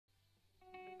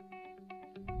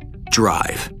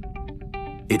Drive.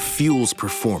 It fuels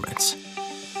performance.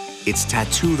 It's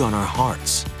tattooed on our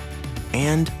hearts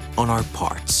and on our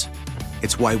parts.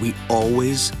 It's why we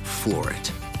always floor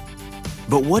it.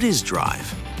 But what is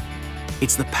drive?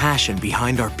 It's the passion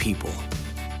behind our people.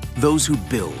 Those who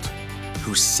build,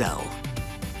 who sell,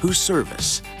 who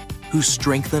service, who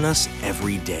strengthen us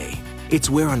every day. It's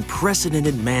where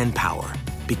unprecedented manpower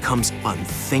becomes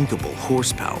unthinkable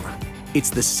horsepower. It's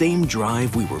the same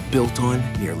drive we were built on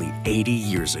nearly 80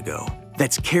 years ago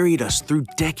that's carried us through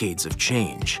decades of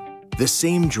change. The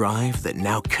same drive that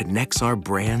now connects our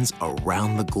brands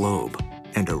around the globe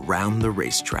and around the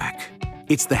racetrack.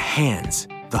 It's the hands,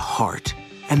 the heart,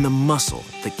 and the muscle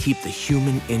that keep the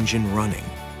human engine running.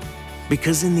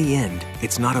 Because in the end,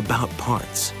 it's not about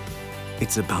parts.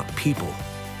 It's about people.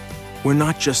 We're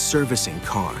not just servicing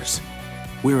cars.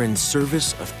 We're in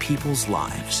service of people's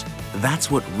lives.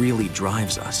 That's what really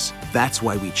drives us. That's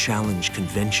why we challenge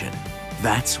convention.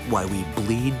 That's why we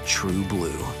bleed true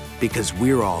blue. Because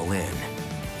we're all in,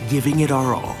 giving it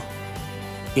our all.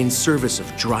 In service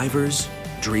of drivers,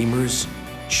 dreamers,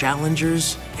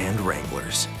 challengers, and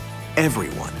wranglers.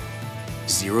 Everyone,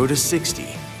 0 to 60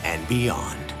 and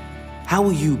beyond. How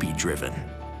will you be driven?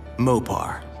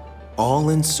 Mopar, all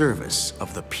in service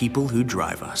of the people who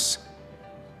drive us.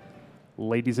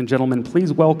 Ladies and gentlemen,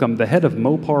 please welcome the head of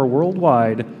Mopar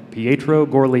Worldwide, Pietro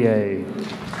Gorlier.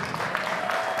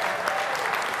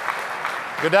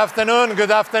 Good afternoon,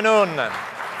 good afternoon.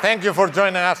 Thank you for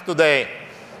joining us today.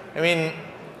 I mean,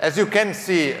 as you can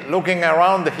see, looking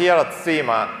around here at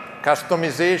SEMA,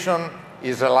 customization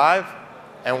is alive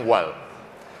and well.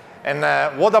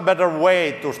 And what a better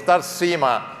way to start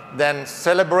SEMA than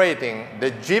celebrating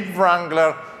the Jeep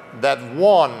Wrangler that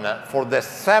won for the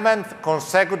 7th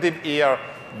consecutive year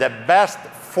the best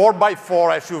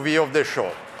 4x4 SUV of the show.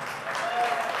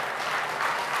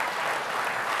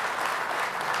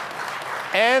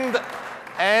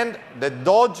 And the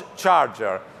Dodge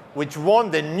Charger, which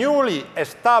won the newly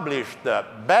established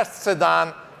Best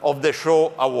Sedan of the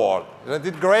Show award. Isn't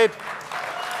it great?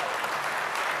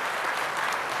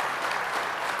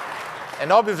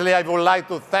 And obviously, I would like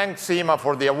to thank SEMA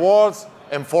for the awards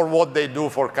and for what they do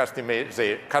for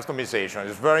customization.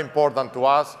 It's very important to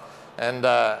us, and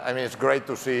I mean, it's great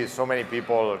to see so many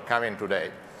people coming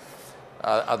today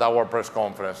at our press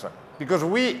conference. Because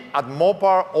we at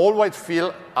Mopar always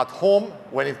feel at home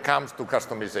when it comes to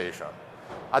customization.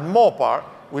 At Mopar,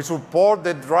 we support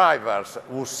the drivers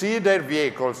who see their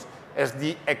vehicles as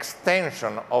the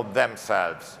extension of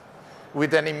themselves,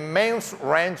 with an immense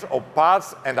range of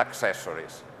parts and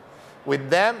accessories. With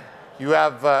them, you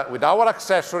have, with our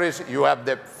accessories, you have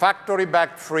the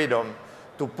factory-backed freedom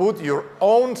to put your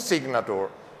own signature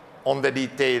on the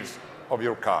details of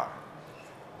your car.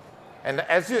 And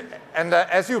as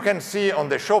you can see on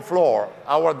the show floor,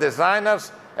 our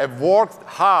designers have worked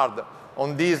hard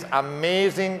on these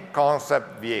amazing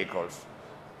concept vehicles.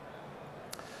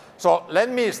 So let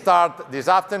me start this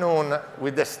afternoon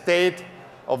with the state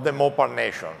of the Mopar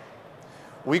Nation.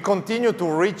 We continue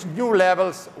to reach new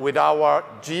levels with our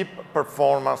Jeep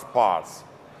performance parts,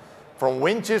 from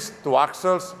winches to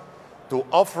axles, to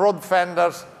off-road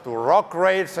fenders, to rock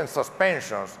rails and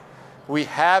suspensions. We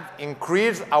have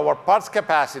increased our parts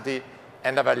capacity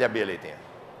and availability.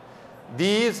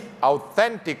 These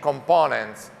authentic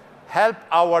components help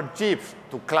our Jeeps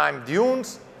to climb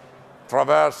dunes,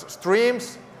 traverse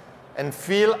streams, and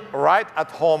feel right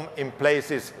at home in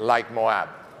places like Moab.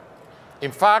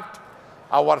 In fact,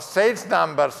 our sales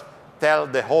numbers tell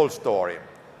the whole story.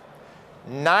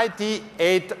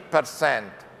 98%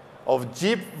 of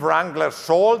Jeep Wranglers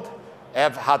sold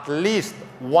have at least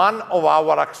one of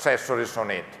our accessories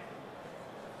on it.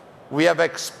 We have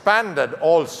expanded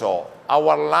also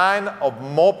our line of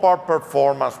Mopar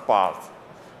performance parts,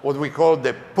 what we call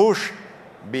the push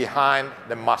behind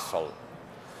the muscle.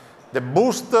 They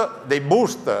boost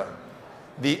the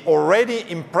already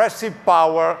impressive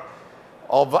power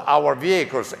of our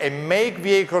vehicles and make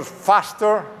vehicles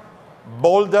faster,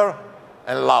 bolder,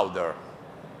 and louder.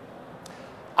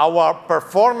 Our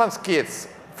performance kits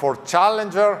for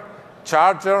Challenger,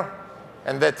 Charger,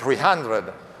 and the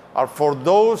 300 are for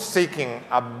those seeking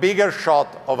a bigger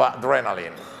shot of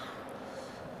adrenaline.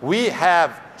 We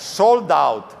have sold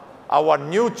out our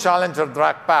new Challenger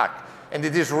drag pack, and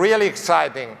it is really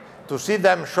exciting to see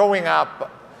them showing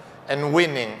up and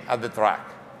winning at the track.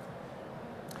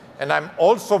 And I'm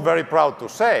also very proud to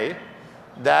say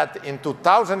that in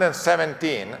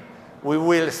 2017, we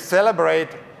will celebrate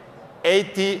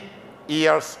 80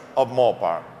 years of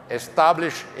Mopar,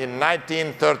 established in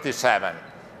 1937,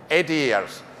 80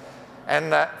 years.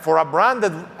 And for a brand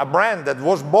that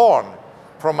was born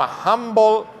from a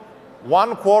humble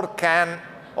 1-quart can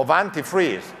of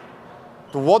antifreeze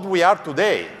to what we are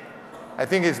today, I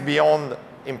think it's beyond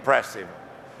impressive.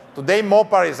 Today,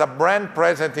 Mopar is a brand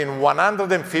present in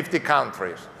 150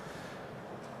 countries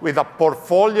with a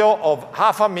portfolio of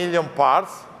 500,000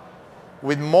 parts,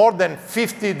 with more than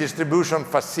 50 distribution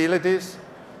facilities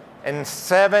and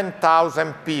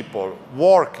 7,000 people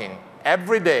working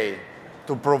every day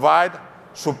to provide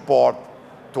support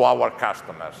to our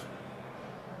customers.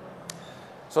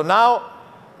 So now,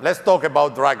 let's talk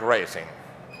about drag racing.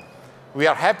 We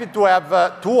are happy to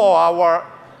have 2 of our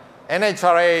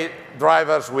NHRA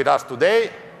drivers with us today.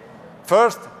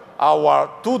 First, our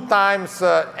 2 times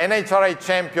NHRA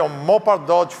champion Mopar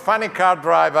Dodge funny car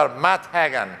driver, Matt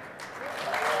Hagan.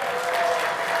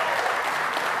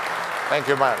 Thank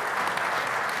you, Matt.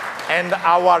 And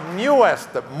our newest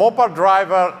Mopar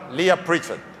driver, Leah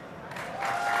Pritchett.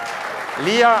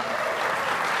 Leah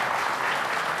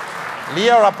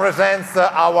represents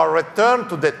our return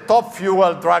to the top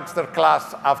fuel dragster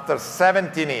class after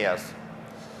 17 years.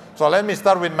 So let me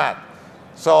start with Matt.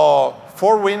 So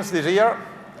 4 wins this year,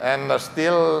 and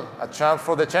still a chance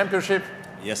for the championship?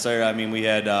 Yes, sir. I mean, we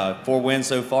had 4 wins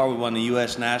so far. We won the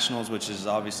U.S. Nationals, which is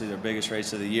obviously their biggest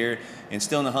race of the year, and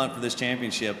still in the hunt for this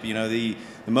championship. You know, the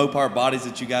Mopar bodies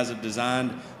that you guys have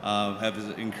designed have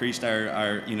increased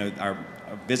our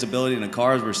visibility in the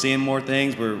cars. We're seeing more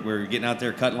things. We're getting out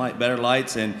there cutting better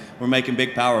lights, and we're making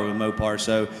big power with Mopar.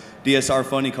 So DSR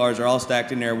funny cars are all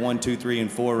stacked in there 1, 2, 3,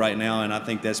 and 4 right now, and I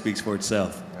think that speaks for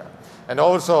itself. Yeah. And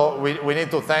also, we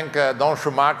need to thank Don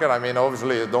Schumacher. I mean,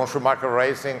 obviously, Don Schumacher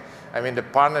Racing. I mean, the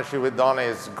partnership with Don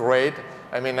is great.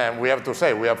 I mean, and we have to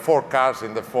say, we have 4 cars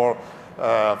in the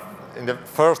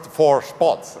first 4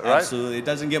 spots, right? Absolutely. It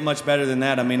doesn't get much better than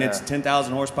that. I mean, it's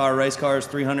 10,000 horsepower race cars,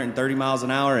 330 miles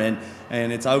an hour, and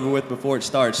it's over with before it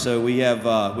starts. So we have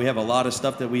a lot of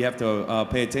stuff that we have to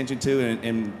pay attention to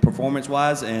in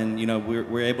performance-wise, and you know,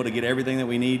 we're able to get everything that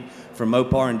we need from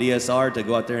Mopar and DSR to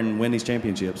go out there and win these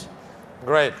championships.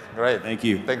 Great, great. Thank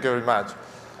you. Thank you very much.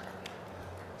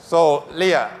 So,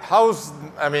 Leah, how's,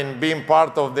 I mean, being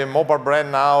part of the Mopar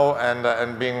brand now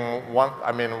and being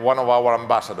one of our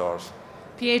ambassadors?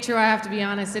 Pietro, I have to be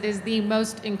honest, it is the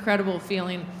most incredible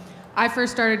feeling. I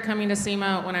first started coming to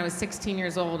SEMA when I was 16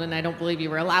 years old, and I don't believe you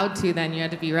were allowed to then. You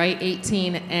had to be, right,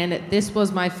 18, and this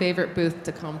was my favorite booth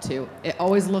to come to. It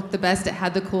always looked the best, it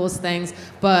had the coolest things,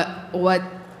 but what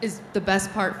is the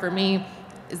best part for me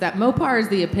is that Mopar is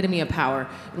the epitome of power.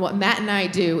 And what Matt and I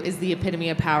do is the epitome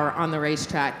of power on the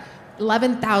racetrack.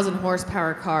 11,000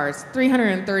 horsepower cars,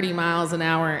 330 miles an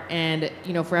hour, and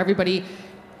you know, for everybody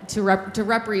to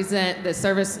represent the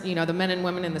service, you know, the men and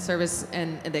women in the service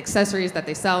and the accessories that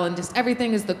they sell, and just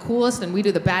everything is the coolest, and we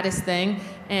do the baddest thing.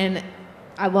 And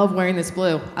I love wearing this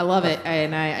blue. I love it,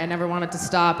 and I never want it to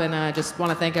stop, and I just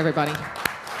want to thank everybody.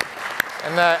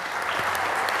 And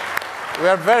we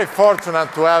are very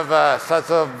fortunate to have such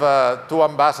 2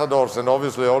 ambassadors, and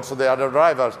obviously also the other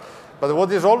drivers. But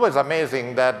what is always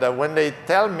amazing that when they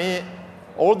tell me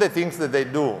all the things that they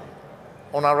do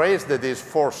on a race that is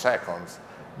 4 seconds,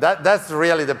 that's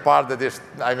really the part that is,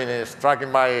 I mean, is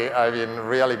striking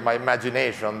really my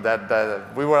imagination.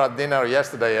 That we were at dinner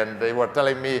yesterday, and they were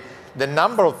telling me the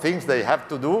number of things they have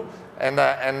to do, and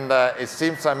it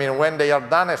seems, I mean, when they are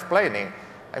done explaining,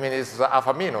 I mean, it's half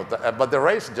a minute, but the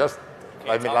race just,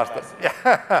 I mean, last time.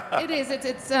 Yeah. It is.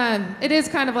 It is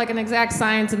kind of like an exact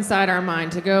science inside our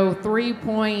mind. To go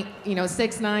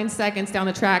 3.69 seconds down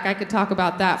the track, I could talk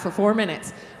about that for 4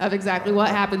 minutes of exactly what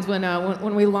happens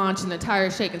when we launch and the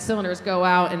tires shake and cylinders go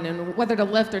out, and whether to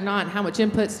lift or not, and how much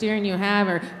input steering you have,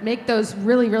 or make those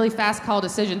really, really fast call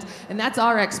decisions. And that's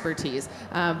our expertise.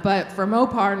 But for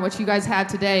Mopar and what you guys have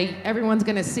today, everyone's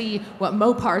going to see what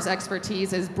Mopar's expertise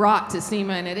has brought to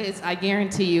SEMA, and it is, I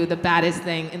guarantee you, the baddest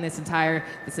thing in this entire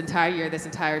year, this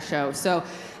entire show. So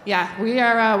yeah,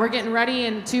 we're getting ready.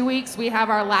 In 2 weeks, we have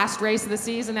our last race of the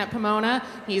season at Pomona.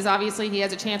 He has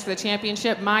a chance for the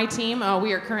championship. My team,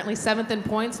 we are currently 7th in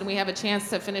points, and we have a chance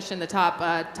to finish in the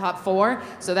top 4.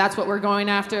 So that's what we're going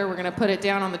after. We're going to put it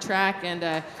down on the track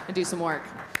and do some work.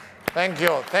 Thank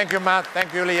you, Matt.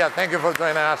 Thank you, Leah. Thank you for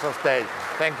joining us on stage.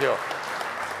 Thank you.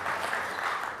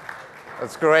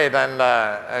 That's great, and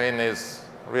I mean, it's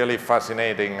really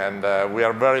fascinating, and we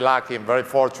are very lucky and very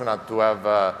fortunate to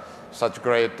have such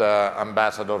great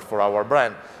ambassadors for our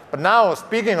brand. But now,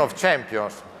 speaking of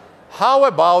champions, how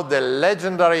about the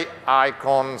legendary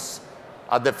icons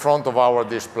at the front of our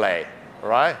display,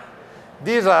 right?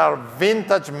 These are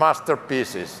vintage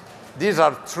masterpieces. These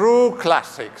are true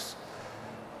classics.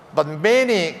 But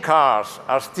many cars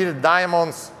are still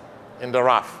diamonds in the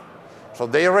rough. So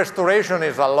their restoration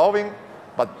is allowing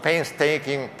but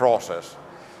painstaking process.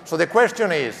 So the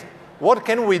question is, what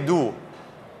can we do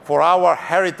for our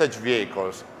heritage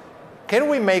vehicles? Can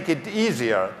we make it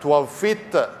easier to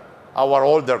outfit our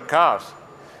older cars?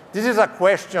 This is a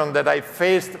question that I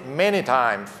faced many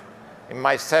times in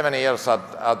my 7 years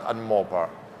at Mopar.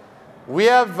 We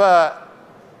have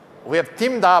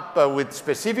teamed up with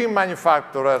specific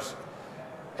manufacturers,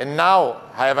 and now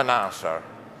I have an answer.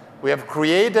 We have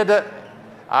created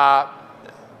a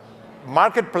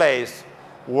marketplace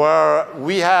where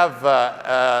we have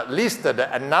listed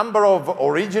a number of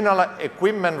original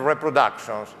equipment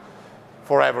reproductions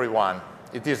for everyone.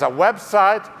 It is a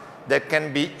website that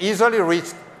can be easily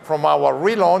reached from our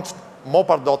relaunched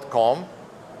Mopar.com.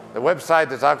 The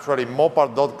website is actually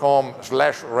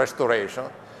mopar.com/restoration.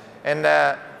 And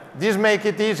this makes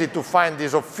it easy to find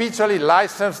these officially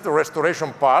licensed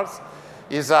restoration parts.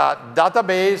 It's a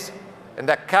database and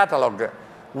a catalog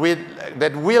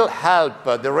that will help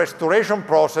the restoration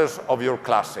process of your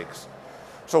classics.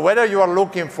 So whether you are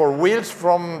looking for wheels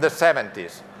from the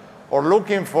 70s, or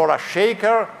looking for a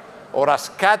shaker or a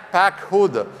scat pack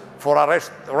hood for a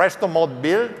resto mod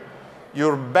build,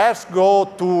 your best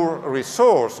go-to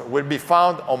resource will be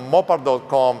found on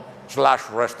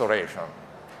mopar.com/restoration.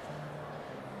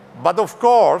 But of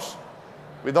course,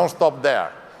 we don't stop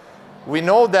there. We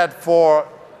know that for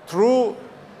true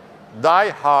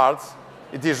diehards,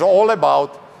 it is all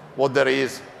about what there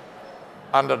is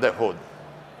under the hood.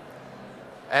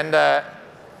 And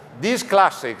these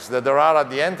classics that there are at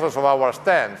the entrance of our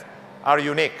stands are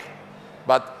unique.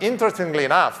 But interestingly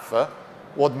enough,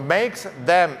 what makes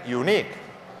them unique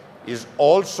is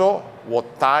also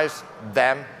what ties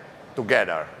them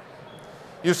together.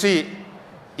 You see,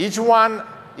 each one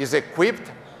is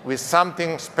equipped with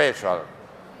something special.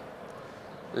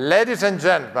 Ladies and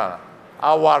gentlemen,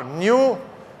 our new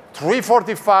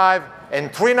 345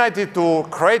 and 392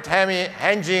 crate Hemi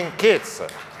engine kits.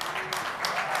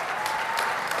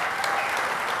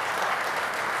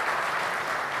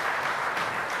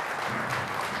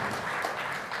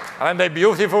 Aren't they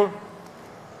beautiful?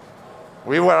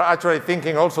 We were actually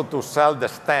thinking also to sell the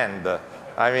stand,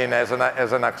 I mean, as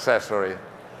an accessory.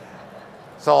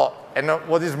 So, and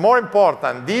what is more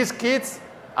important, these kits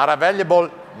are available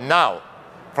now,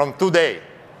 from today.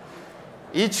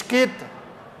 Each kit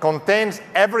contains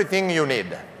everything you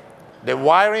need: the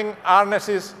wiring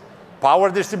harnesses,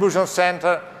 power distribution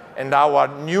center, and our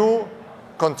new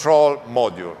control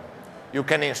module. You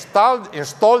can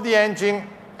install the engine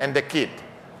and the kit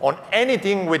on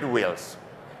anything with wheels,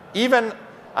 even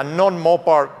a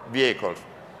non-Mopar vehicle.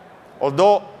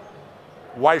 Although,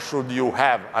 why should you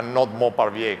have a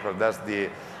non-Mopar vehicle? That's the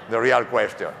real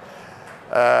question.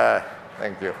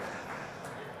 Thank you.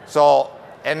 So,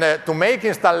 and to make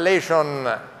installation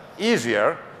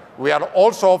easier, we are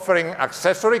also offering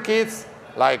accessory kits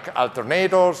like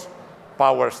alternators,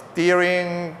 power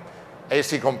steering,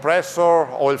 AC compressor,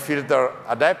 oil filter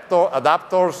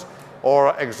adapters,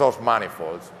 or exhaust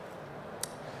manifolds.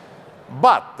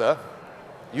 But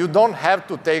you don't have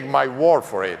to take my word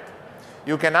for it.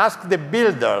 You can ask the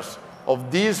builders of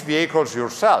these vehicles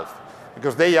yourself,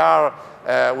 because they are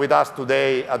with us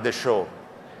today at the show.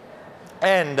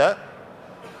 And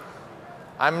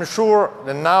I'm sure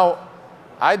that now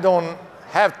I don't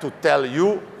have to tell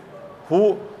you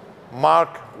who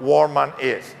Mark Warman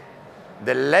is.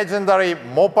 The legendary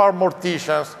Mopar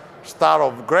mortician, star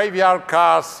of Graveyard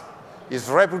Cars. His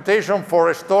reputation for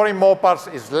restoring Mopars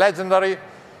is legendary.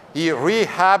 He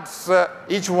rehabs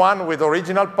each one with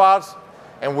original parts,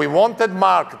 and we wanted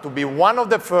Mark to be one of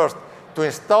the first to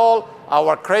install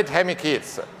our crate Hemi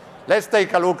kits. Let's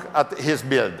take a look at his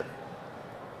build.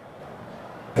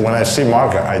 When I see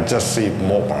Mark, I just see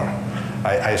Mopar.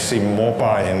 I see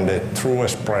Mopar in the true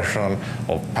expression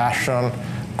of passion,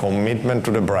 commitment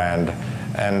to the brand,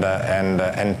 and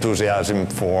enthusiasm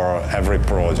for every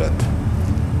project.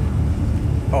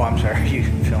 Oh, I'm sorry,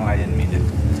 Phil, I didn't mean to.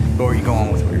 Or you go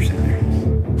on with what you're saying there.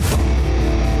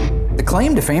 The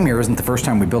claim to fame here isn't the first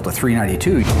time we built a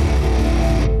 392.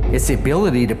 It's the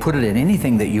ability to put it in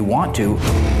anything that you want to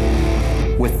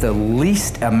with the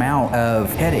least amount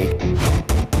of headache.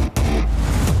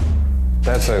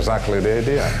 That's exactly the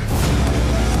idea.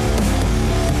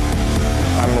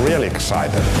 I'm really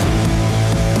excited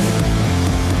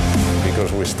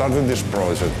because we started this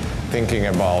project thinking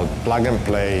about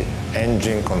plug-and-play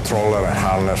engine, controller, and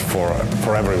harness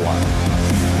for everyone.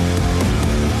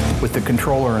 With the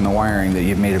controller and the wiring that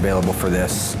you've made available for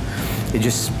this, it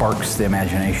just sparks the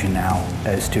imagination now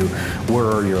as to where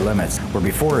are your limits. Where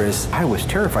before I was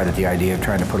terrified at the idea of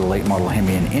trying to put a late model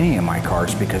Hemi in any of my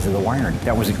cars because of the wiring.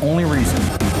 That was the only reason.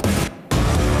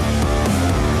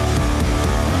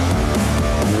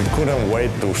 couldn't wait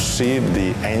to see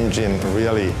the engine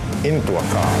really into a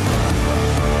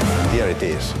car. Here it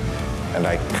is. And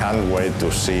I can't wait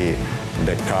to see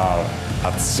the car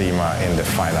at SEMA in the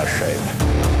final shape.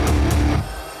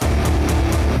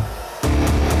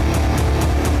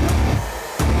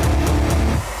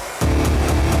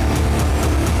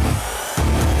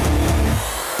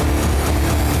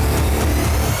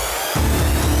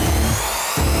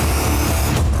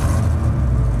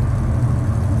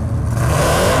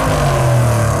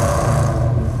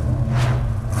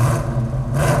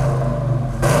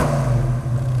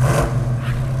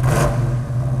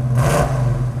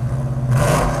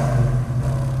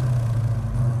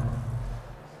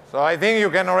 So I think you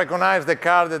can recognize the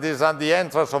car that is at the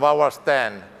entrance of our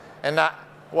stand. And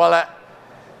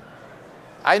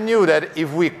I knew that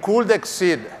if we could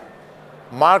exceed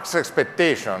Mark's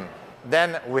expectation,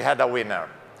 then we had a winner.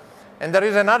 And there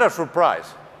is another surprise.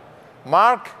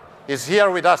 Mark is here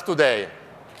with us today.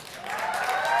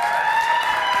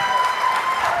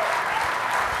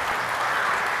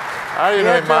 How are you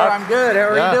doing, Mark? I'm good. How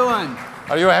are you doing?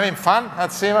 Are you having fun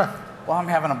at SEMA? Well, I'm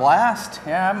having a blast.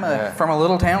 Yeah, I'm from a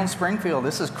little town, Springfield.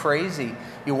 This is crazy.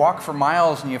 You walk for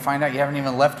miles and you find out you haven't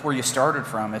even left where you started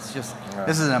from. It's just,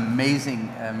 this is an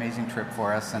amazing, amazing trip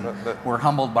for us, and we're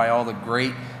humbled by all the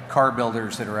great car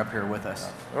builders that are up here with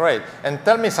us. Right. And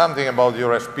tell me something about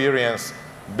your experience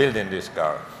building this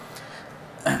car.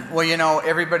 Well, you know,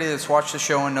 everybody that's watched the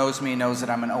show and knows me knows that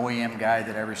I'm an OEM guy,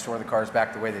 that I restore the cars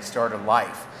back the way they started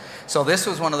life. So this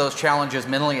was one of those challenges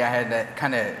mentally I had to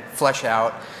kind of flesh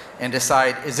out and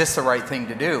decide, is this the right thing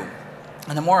to do?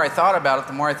 And the more I thought about it,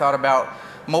 the more I thought about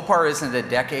Mopar isn't a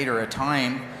decade or a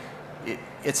time,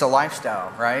 it's a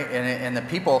lifestyle, right? And the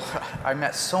people, I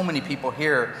met so many people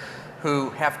here who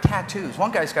have tattoos.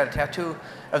 One guy's got a tattoo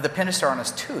of the Pentastar on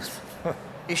his tooth.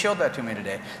 He showed that to me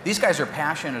today. These guys are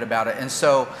passionate about it, and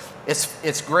so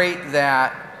it's great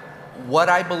that what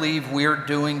I believe we're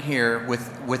doing here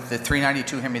with the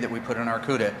 392 Hemi that we put in our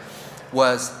CUDA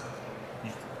was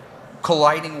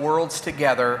colliding worlds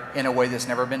together in a way that's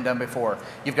never been done before.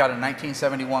 You've got a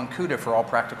 1971 CUDA for all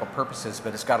practical purposes,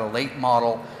 but it's got a late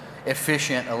model,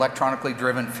 efficient, electronically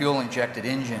driven, fuel-injected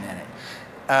engine in it.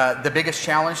 The biggest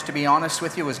challenge, to be honest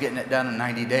with you, was getting it done in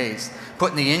 90 days.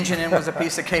 Putting the engine in was a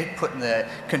piece of cake, putting the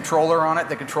controller on it.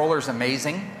 The controller is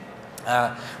amazing.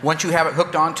 Once you have it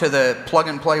hooked onto the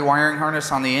plug-and-play wiring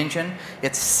harness on the engine,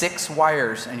 it's 6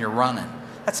 wires and you're running.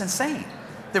 That's insane.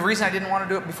 The reason I didn't want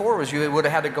to do it before was you would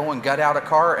have had to go and gut out a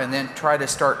car and then try to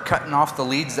start cutting off the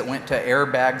leads that went to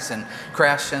airbags and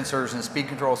crash sensors and speed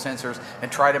control sensors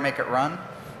and try to make it run.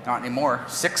 Not anymore.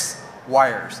 6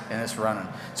 wires and it's running.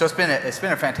 So it's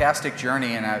been a fantastic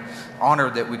journey, and I'm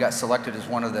honored that we got selected as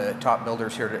one of the top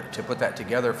builders here to put that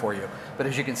together for you. But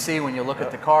as you can see when you look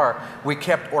at the car, we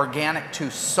kept organic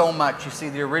to so much. You see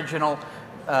the original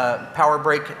power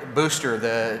brake booster,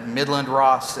 the Midland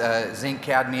Ross zinc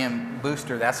cadmium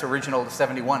booster, that's original to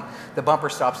 71. The bumper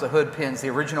stops, the hood pins, the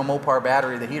original Mopar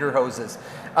battery, the heater hoses.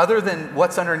 Other than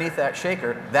what's underneath that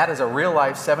shaker, that is a real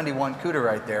life 71 CUDA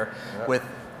right there, with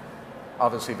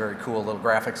obviously very cool little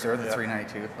graphics there, the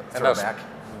 392 throwback.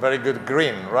 Very good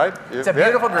green, right? It's a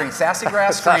beautiful green, sassy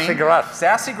grass green. Sassy grass.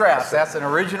 Sassy grass, that's an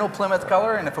original Plymouth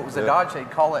color, and if it was a Dodge,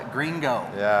 they'd call it Green Go.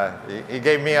 Yeah, he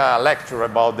gave me a lecture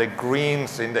about the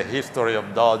greens in the history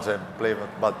of Dodge and Plymouth.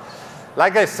 But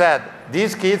like I said,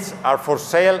 these kits are for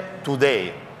sale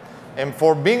today. And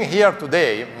for being here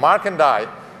today, Mark and I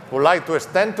would like to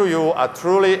extend to you a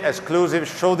truly exclusive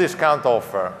show discount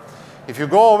offer. If you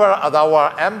go over at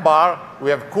our M bar,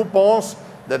 we have coupons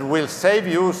that will save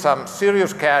you some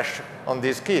serious cash on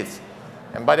these kits.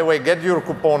 And by the way, get your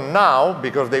coupon now,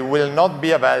 because they will not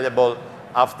be available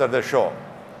after the show.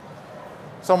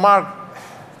 So Mark,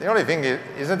 the only thing is,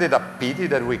 isn't it a pity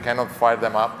that we cannot fire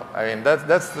them up? I mean,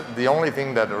 that's the only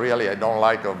thing that really I don't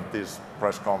like of this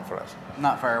press conference.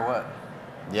 Not fire what?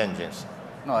 The engines.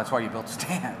 No, that's why you built a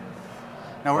stand.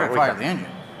 No, we're going to fire the engine.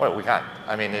 Well, we can't.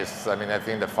 I mean, I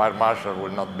think the fire marshal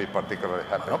will not be particularly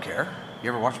happy. I don't care. You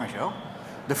ever watch my show?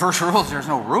 The first rule is there's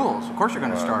no rules. Of course you're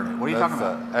going to start it. What are you talking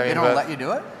about? They don't let you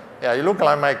do it? Yeah, you look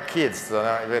like my kids.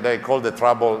 They call the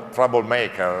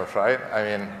troublemakers, right?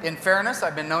 I mean, in fairness,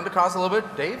 I've been known to cause a little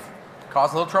bit, Dave,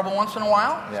 cause a little trouble once in a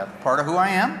while. Yeah. Part of who I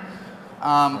am.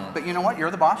 But you know what?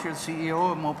 You're the boss. You're the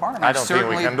CEO of Mopar. And I don't think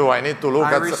we can do. I need to look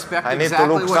I at. respect I need exactly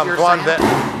to look what you're someone saying.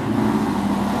 that.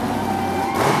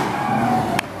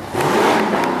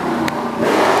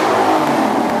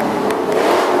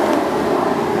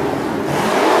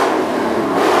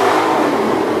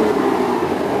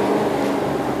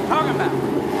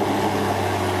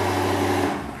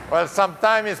 Well,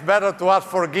 sometimes it's better to ask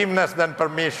forgiveness than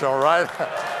permission, right?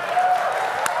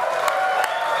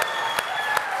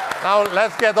 Now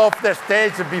let's get off the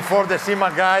stage before the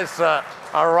SEMA guys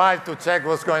arrive to check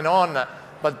what's going on.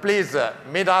 But please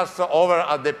meet us over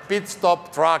at the pit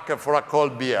stop truck for a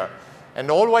cold beer. And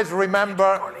always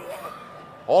remember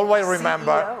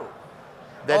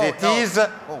that it is.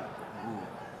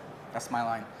 That's my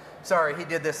line. Sorry, he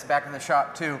did this back in the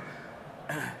shop too.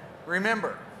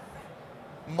 Remember,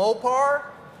 Mopar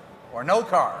or no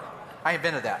car. I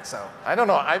invented that, so. I don't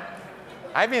know.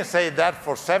 I've been saying that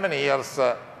for 7 years.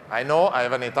 I know I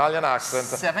have an Italian accent.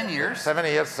 7 years? 7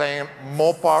 years saying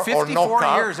Mopar or no car.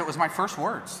 54 years, it was my first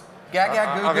words.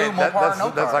 Gaga, goo goo, Mopar,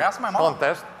 no car. Ask my mom.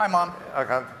 Contest. Hi, Mom.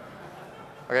 Okay.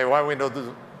 Okay, why we don't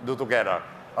do together?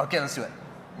 Okay, let's do it.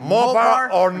 Mopar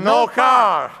or no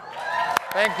car.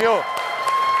 Thank you.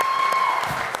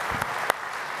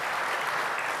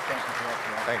 Thank you.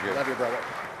 Thank you. Love you, brother.